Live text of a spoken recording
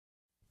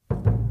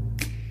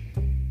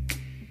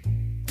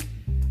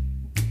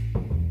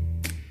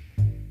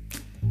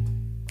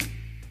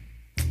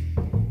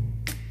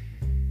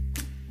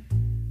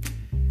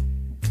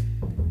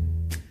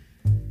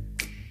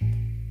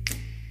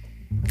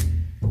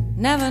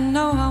Never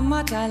know how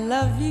much I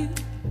love you,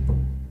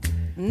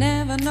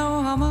 never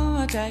know how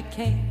much I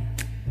care.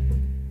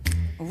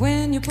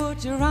 When you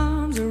put your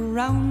arms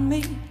around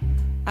me,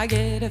 I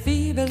get a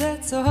fever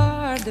that's so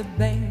hard to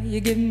bear. You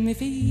give me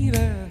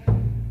fever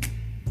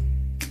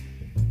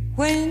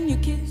when you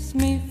kiss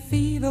me,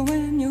 fever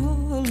when you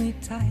hold me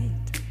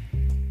tight.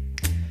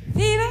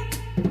 Fever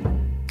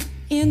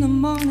in the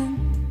morning,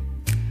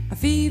 a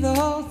fever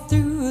all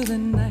through the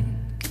night.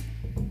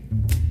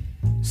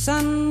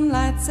 Sun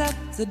lights up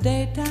the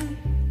daytime,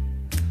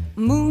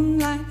 moon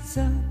lights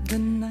up the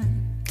night.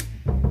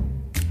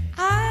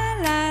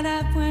 I light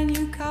up when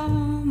you call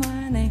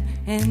my name,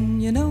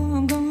 and you know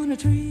I'm gonna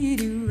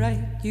treat you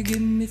right. You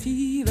give me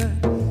fever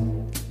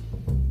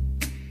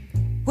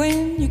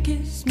when you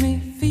kiss me,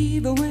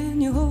 fever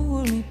when you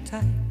hold me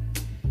tight.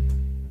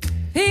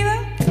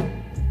 Fever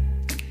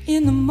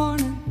in the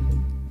morning,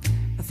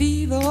 a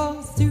fever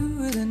all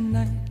through the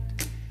night.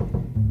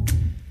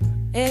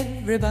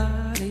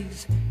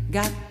 Everybody's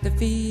got the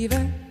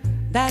fever,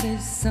 that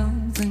is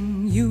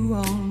something you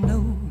all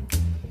know.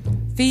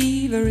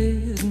 Fever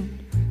isn't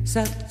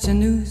such a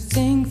new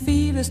thing,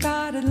 fever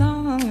started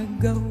long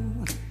ago.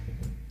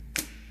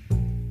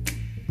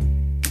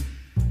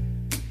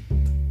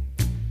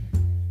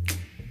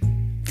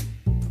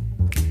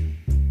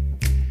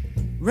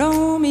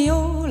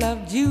 Romeo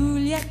loved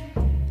Juliet,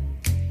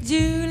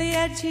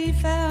 Juliet, she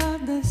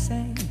felt the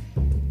same.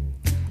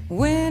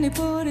 When he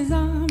put his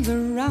arms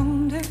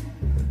around her,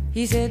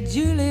 he said,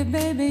 Julie,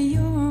 baby,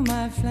 you're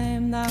my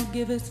flame, now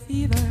give us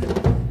fever.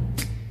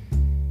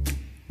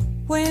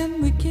 When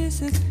we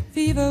kiss it,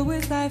 fever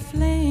with thy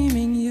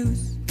flaming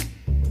youth.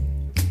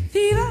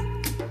 Fever,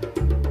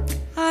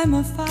 I'm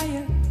a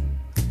fire,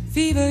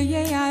 fever,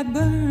 yea, I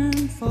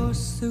burn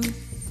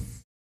forsooth.